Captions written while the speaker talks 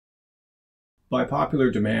By popular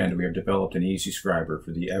demand, we have developed an EasyScriber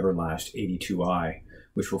for the Everlast 82i,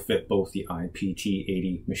 which will fit both the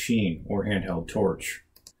IPT80 machine or handheld torch.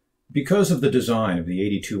 Because of the design of the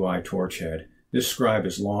 82i torch head, this scribe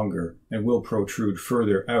is longer and will protrude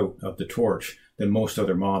further out of the torch than most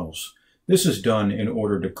other models. This is done in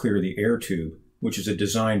order to clear the air tube, which is a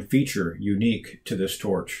design feature unique to this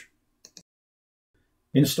torch.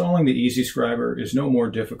 Installing the EasyScriber is no more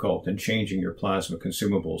difficult than changing your plasma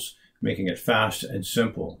consumables, making it fast and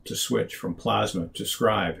simple to switch from plasma to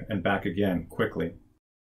scribe and back again quickly.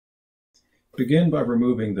 Begin by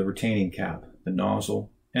removing the retaining cap, the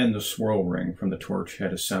nozzle, and the swirl ring from the torch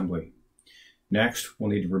head assembly. Next, we'll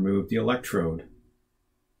need to remove the electrode.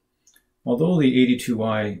 Although the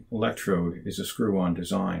 82i electrode is a screw-on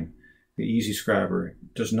design, the EasyScriber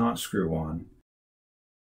does not screw on.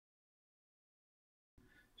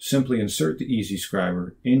 Simply insert the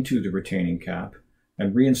EasyScriber into the retaining cap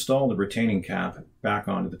and reinstall the retaining cap back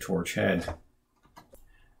onto the torch head.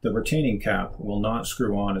 The retaining cap will not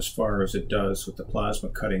screw on as far as it does with the plasma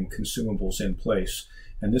cutting consumables in place,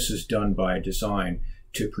 and this is done by design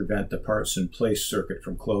to prevent the parts in place circuit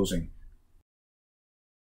from closing.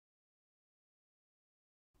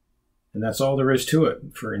 And that's all there is to it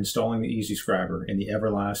for installing the EasyScriber in the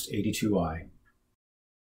Everlast 82i.